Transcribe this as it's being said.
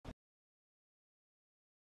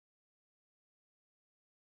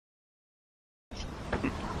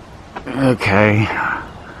Okay.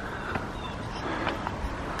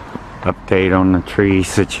 Update on the tree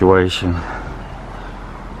situation.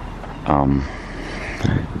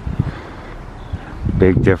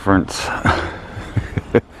 Big difference.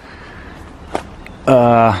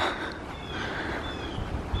 Of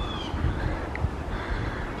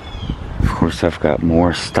course, I've got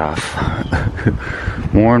more stuff.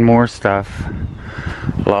 More and more stuff.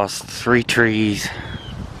 Lost 3 trees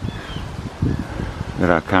that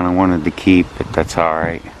I kind of wanted to keep, but that's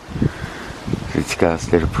alright. These guys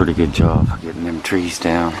did a pretty good job of getting them trees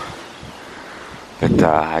down. But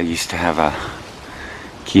I used to have a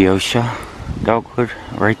Keosha dogwood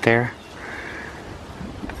right there.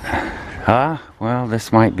 Well,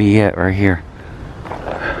 this might be it right here.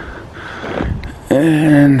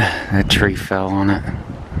 And that tree fell on it.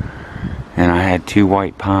 And I had 2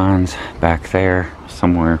 white pines back there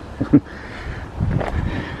somewhere.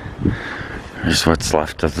 Here's what's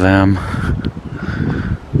left of them.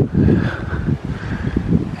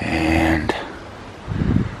 And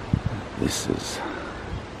this is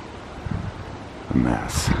a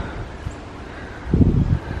mess.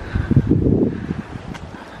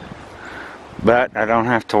 But I don't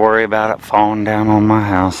have to worry about it falling down on my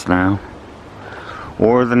house now.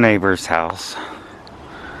 Or the neighbor's house.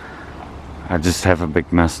 I just have a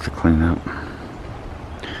big mess to clean up.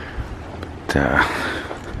 But,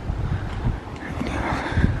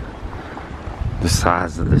 the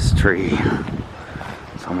size of this tree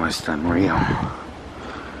is almost unreal.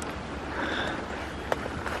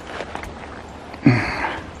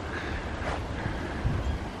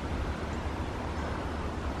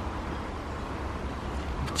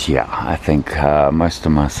 But yeah, I think most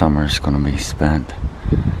of my summer is going to be spent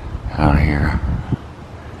out here.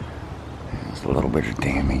 There's a little bit of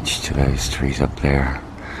damage to those trees up there.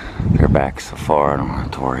 They're back so far I don't have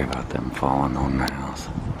to worry about them falling on the house.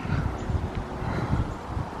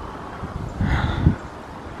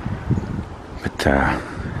 But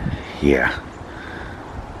yeah,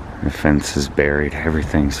 the fence is buried.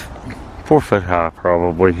 Everything's 4 foot high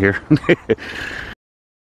probably here.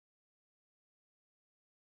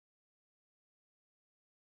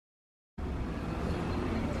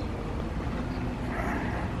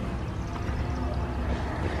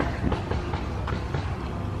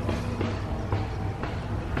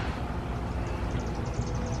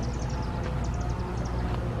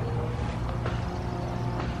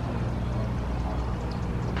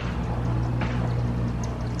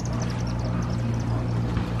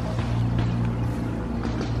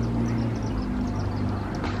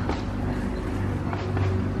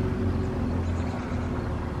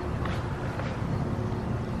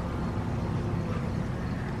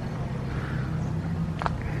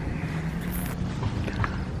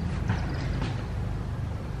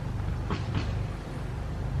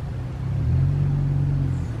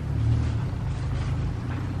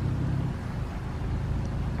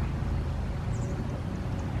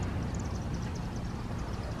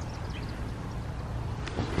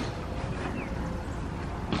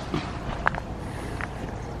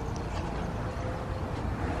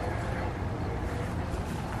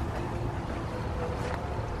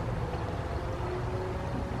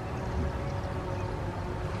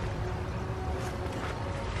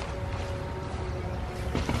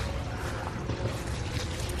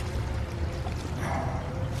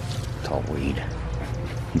 All weed.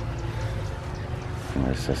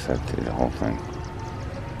 Unless I said through the whole thing.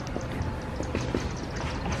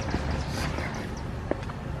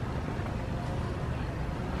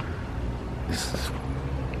 This is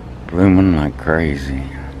blooming like crazy.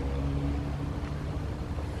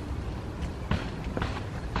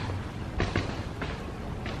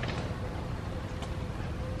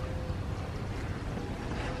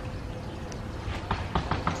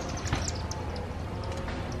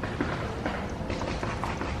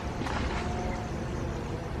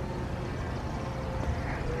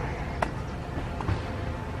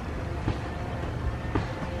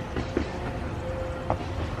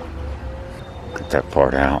 That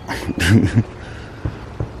part out.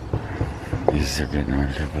 These are getting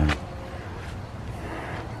rid of them.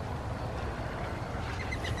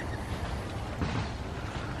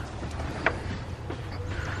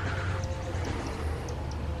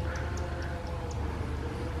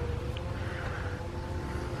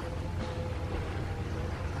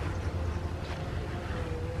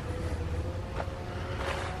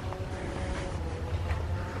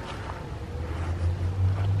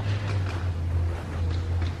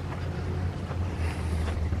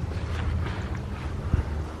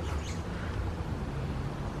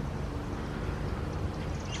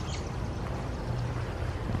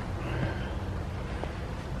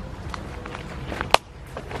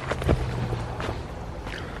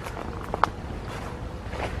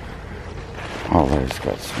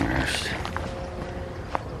 got smashed.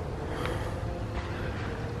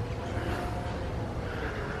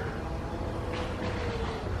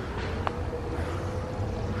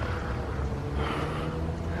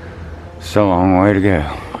 Still a long way to go.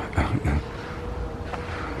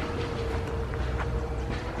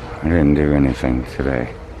 I didn't do anything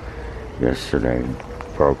today. Yesterday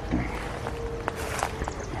broke me.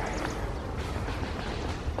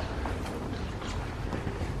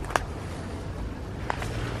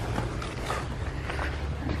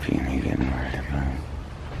 Peony getting ready to move.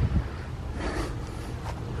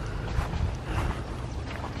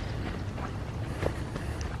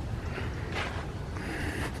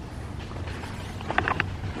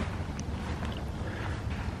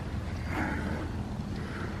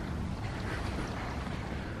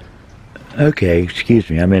 Okay, excuse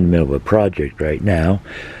me, I'm in the middle of a project right now,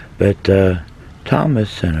 but Thomas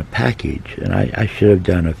sent a package, and I should have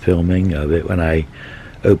done a filming of it when I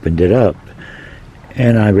opened it up,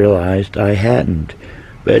 and I realized I hadn't.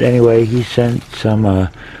 But anyway, he sent some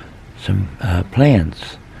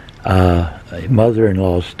plants,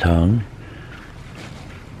 mother-in-law's tongue,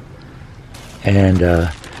 and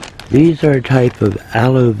these are a type of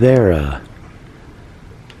aloe vera.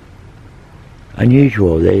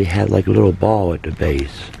 Unusual. They had like a little ball at the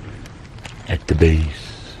base.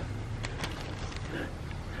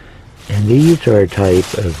 And these are a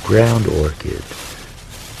type of ground orchid.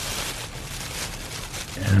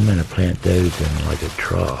 And I'm going to plant those in like a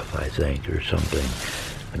trough, I think, or something.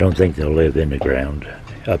 I don't think they'll live in the ground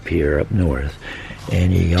up here, up north.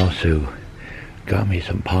 And he also got me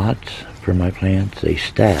some pots for my plants. They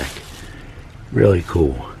stack. Really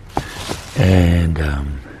cool. And,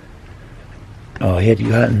 oh, he had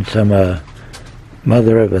gotten some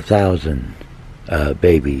mother of 1,000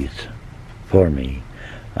 babies for me.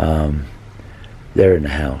 They're in the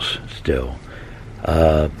house still.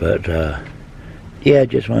 But yeah,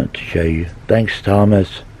 just wanted to show you. Thanks,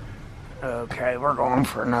 Thomas. Okay, we're going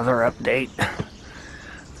for another update.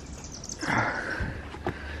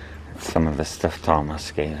 Some of the stuff Thomas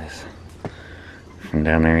gave us. From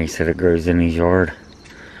down there, he said it grows in his yard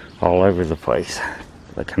all over the place.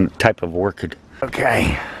 Like a type of orchid.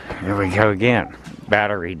 Okay, here we go again.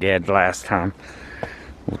 Battery dead last time.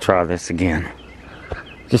 We'll try this again.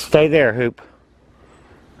 Just stay there, Hoop.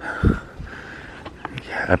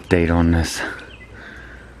 Update on this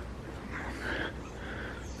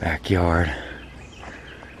backyard.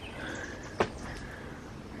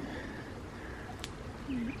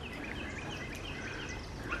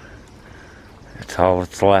 That's all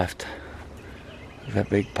that's left. That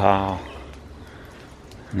big pile.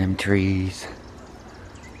 And them trees.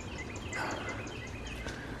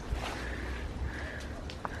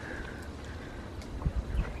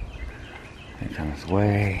 It comes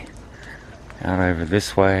way out over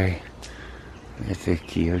this way. It's the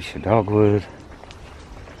Keosha Dogwood.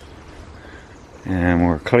 And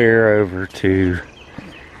we're clear over to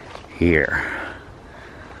here.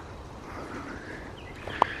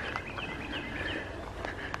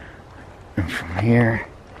 And from here,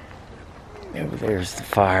 over there's the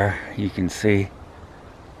fire, you can see.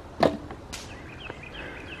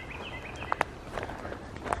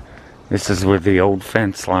 This is where the old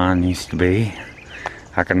fence line used to be.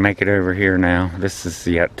 I can make it over here now. This is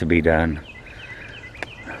yet to be done.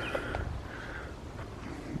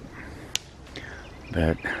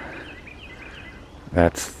 But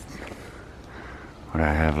that's what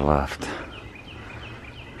I have left.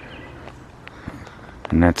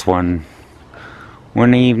 And that's one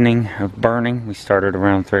evening of burning. We started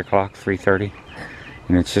around 3 o'clock, 3:30,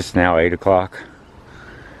 and it's just now 8 o'clock.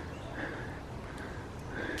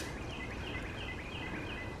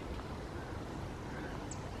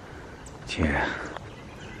 Yeah.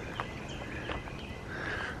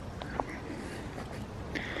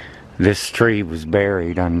 This tree was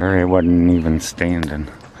buried under, it wasn't even standing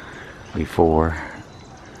before.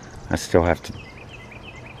 I still have to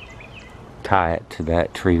tie it to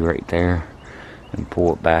that tree right there and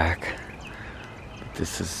pull it back. But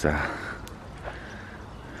this is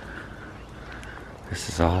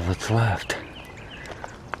all that's left.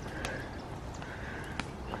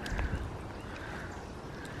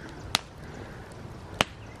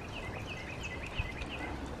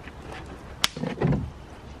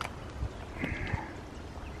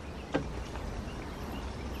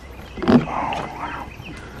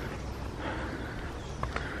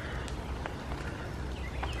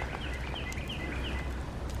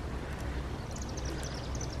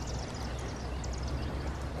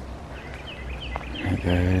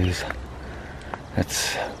 Guys,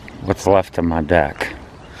 that's what's left of my deck.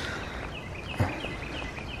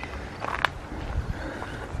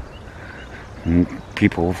 And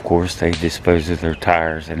people, of course, they dispose of their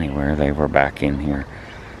tires anywhere. They were back in here.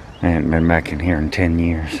 They hadn't been back in here in 10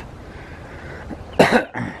 years.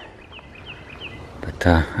 But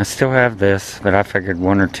I still have this, but I figured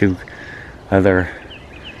 1 or 2 other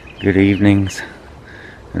good evenings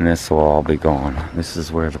and this will all be gone. This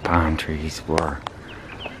is where the pine trees were.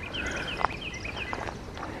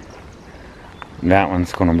 That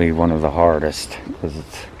one's going to be one of the hardest because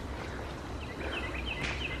it's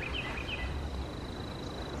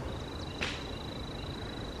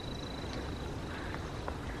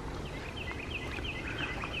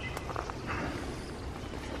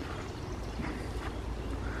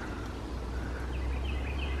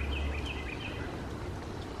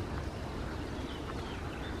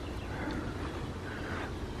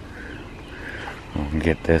we'll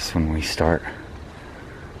get this when we start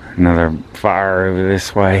another fire over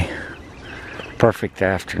this way. Perfect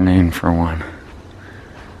afternoon for one.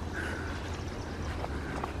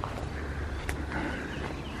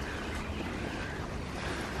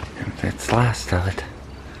 That's the last of it.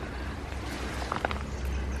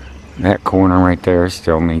 That corner right there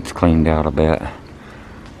still needs cleaned out a bit.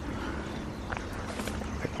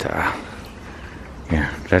 But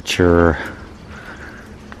yeah, that's your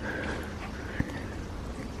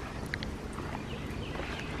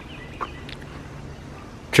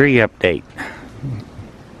tree update.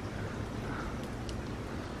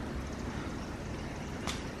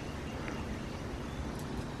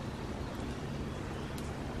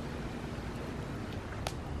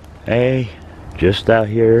 Hey, just out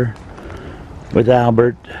here with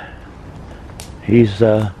Albert. He's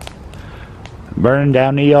burning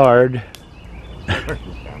down the yard.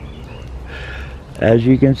 As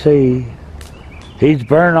you can see, he's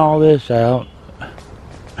burned all this out.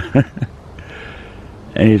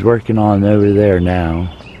 And he's working on over there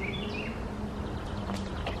now.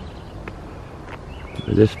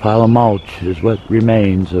 But this pile of mulch is what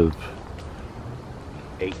remains of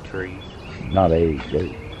 8 trees. Not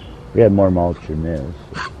 8. We had more mulch than this.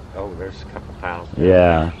 Oh, there's a couple piles.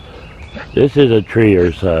 Yeah. This is a tree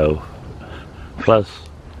or so. Plus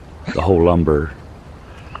the whole lumber.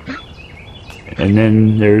 And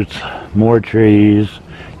then there's more trees.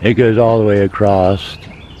 It goes all the way across.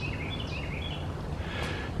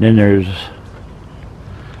 Then there's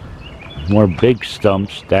more big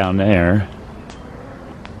stumps down there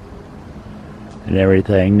and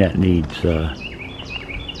everything that needs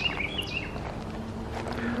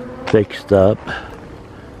fixed up,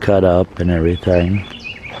 cut up and everything.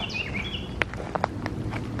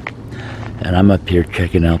 And I'm up here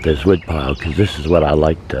checking out this wood pile because this is what I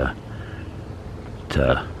like to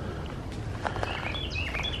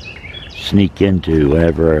sneak into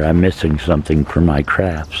whenever I'm missing something for my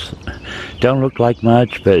crafts. Don't look like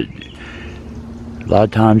much, but a lot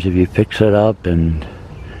of times if you fix it up and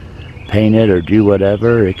paint it or do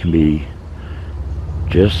whatever, it can be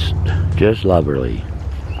just lovely.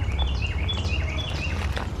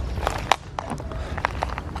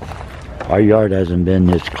 Our yard hasn't been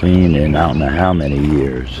this clean in I don't know how many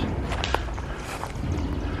years.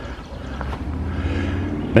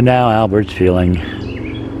 But now Albert's feeling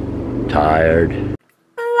tired.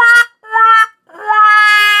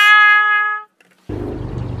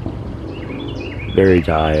 Very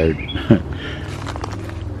tired.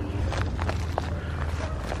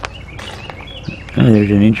 Oh,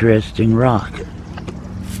 there's an interesting rock.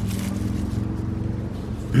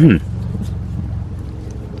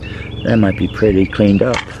 That might be pretty cleaned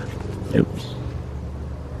up. Oops.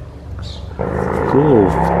 Cool.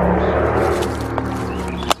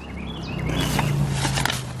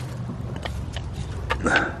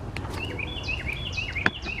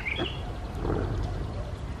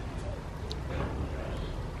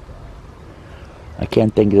 I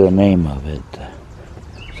can't think of the name of it.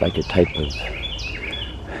 It's like a type of,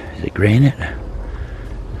 is it granite? I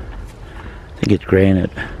think it's granite,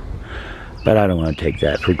 but I don't want to take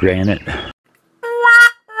that for granted.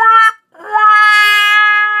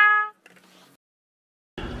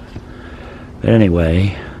 But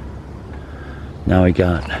anyway, now we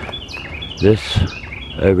got this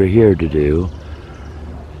over here to do,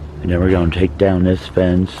 and then we're going to take down this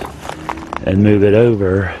fence and move it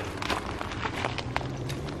over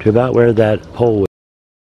to about where that pole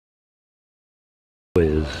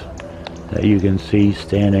is that you can see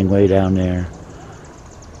standing way down there,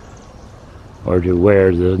 or to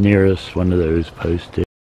where the nearest one of those posts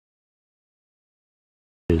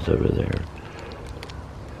is over there.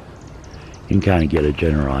 You can kind of get a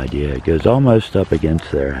general idea. It goes almost up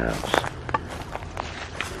against their house.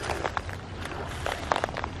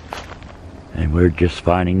 And we're just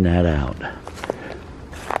finding that out.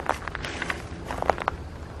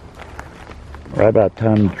 Right about the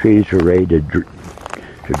time the trees were ready to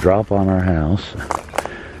drop on our house,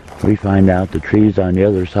 we find out the trees on the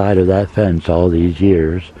other side of that fence all these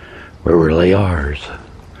years were really ours.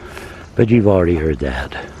 But you've already heard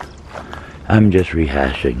that. I'm just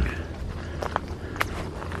rehashing.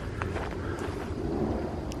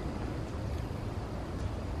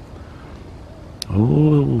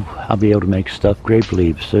 Oh, I'll be able to make stuffed grape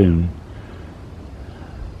leaves soon.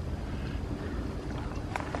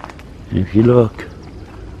 And if you look,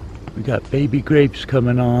 we got baby grapes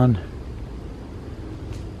coming on.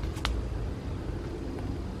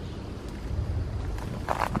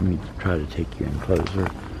 Let me try to take you in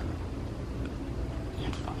closer.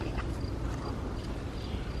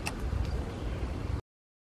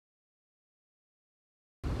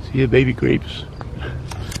 See the baby grapes?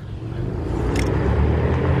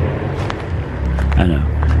 I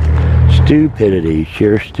know. Stupidity,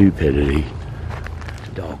 sheer stupidity.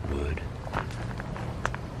 Dogwood.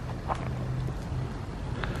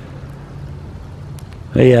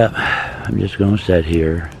 But yeah, I'm just gonna sit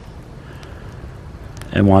here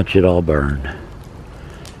and watch it all burn.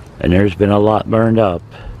 And there's been a lot burned up.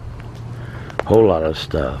 Whole lot of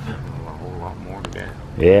stuff. A whole lot more to go.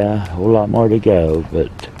 Yeah, a whole lot more to go,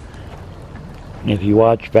 but if you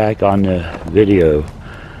watch back on the video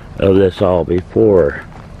of this all before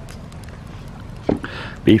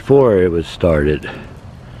it was started,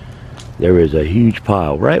 there was a huge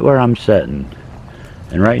pile right where I'm sitting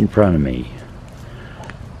and right in front of me.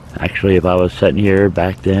 Actually, if I was sitting here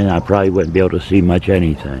back then, I probably wouldn't be able to see much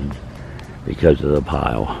anything because of the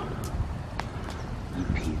pile.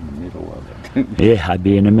 You'd be in the middle of it. Yeah, I'd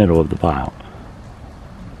be in the middle of the pile.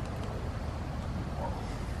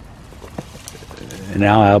 And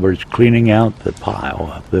now Albert's cleaning out the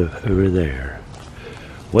pile over there.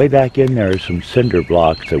 Way back in there are some cinder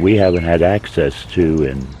blocks that we haven't had access to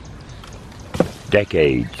in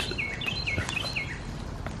decades.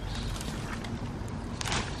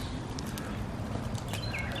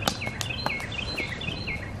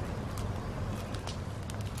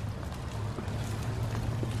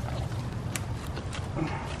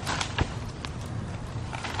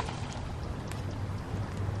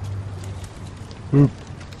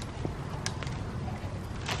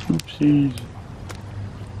 Oopsies.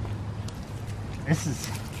 This is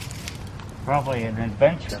probably an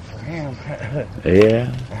adventure for him.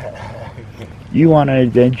 Yeah. You want an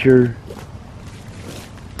adventure?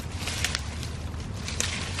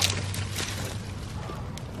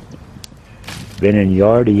 Been in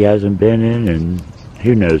yard he hasn't been in, and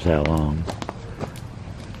who knows how long.